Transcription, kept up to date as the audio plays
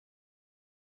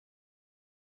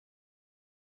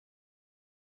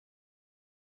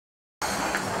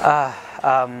Uh,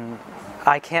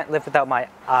 I can't live without my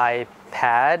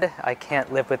iPad. I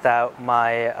can't live without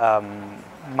my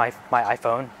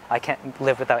iPhone. I can't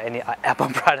live without any Apple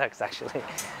products, actually.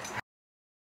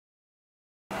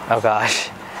 Oh gosh.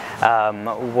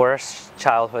 Worst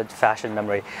childhood fashion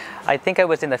memory. I think I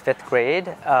was in the 5th grade,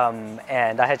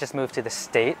 and I had just moved to the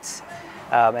States,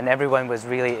 and everyone was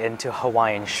really into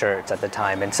Hawaiian shirts at the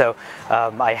time, and so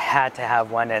I had to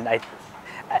have one, and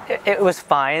it was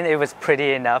fine. It was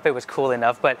pretty enough. It was cool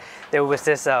enough, but there was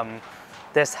this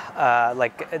this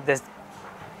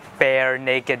bare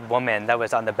naked woman that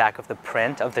was on the back of the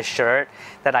print of the shirt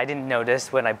that I didn't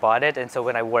notice when I bought it, and so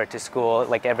when I wore it to school,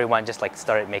 like everyone just like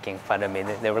started making fun of me.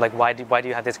 They were like, why do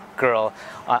you have this girl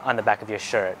on the back of your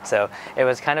shirt? So it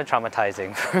was kind of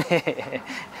traumatizing for me.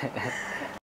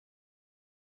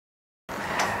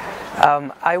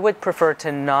 I would prefer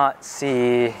to not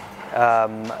see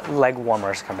leg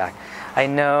warmers come back. I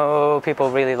know people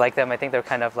really like them. I think they're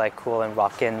kind of like cool and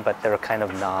rockin', but they're kind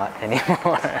of not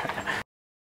anymore.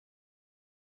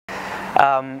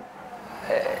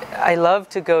 I love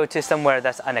to go to somewhere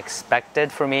that's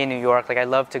unexpected for me in New York. Like I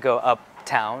love to go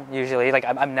uptown usually. Like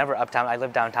I'm never uptown. I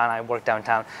live downtown. I work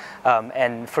downtown.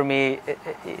 And for me,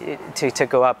 to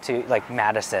go up to like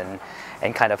Madison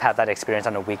and kind of have that experience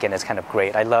on a weekend is kind of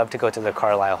great. I love to go to the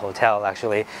Carlisle Hotel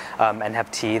actually and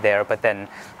have tea there. But then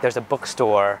there's a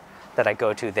bookstore that I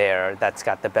go to there that's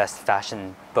got the best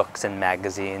fashion books and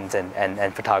magazines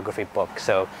and photography books.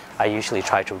 So I usually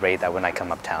try to raid that when I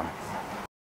come uptown.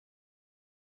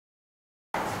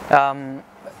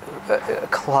 A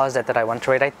closet that I want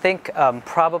to raid. I think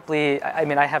probably, I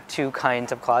mean, I have two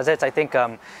kinds of closets. I think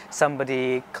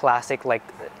somebody classic like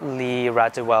Lee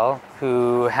Radziwill,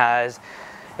 who has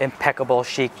impeccable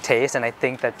chic taste, and I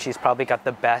think that she's probably got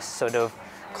the best sort of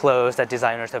clothes that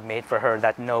designers have made for her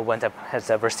that no one has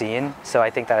ever seen. So I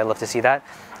think that I love to see that.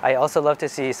 I also love to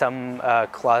see some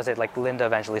closet like Linda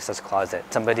Evangelista's closet.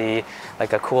 Somebody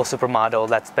like a cool supermodel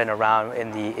that's been around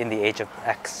in the age of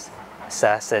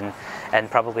excess and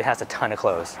probably has a ton of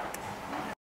clothes.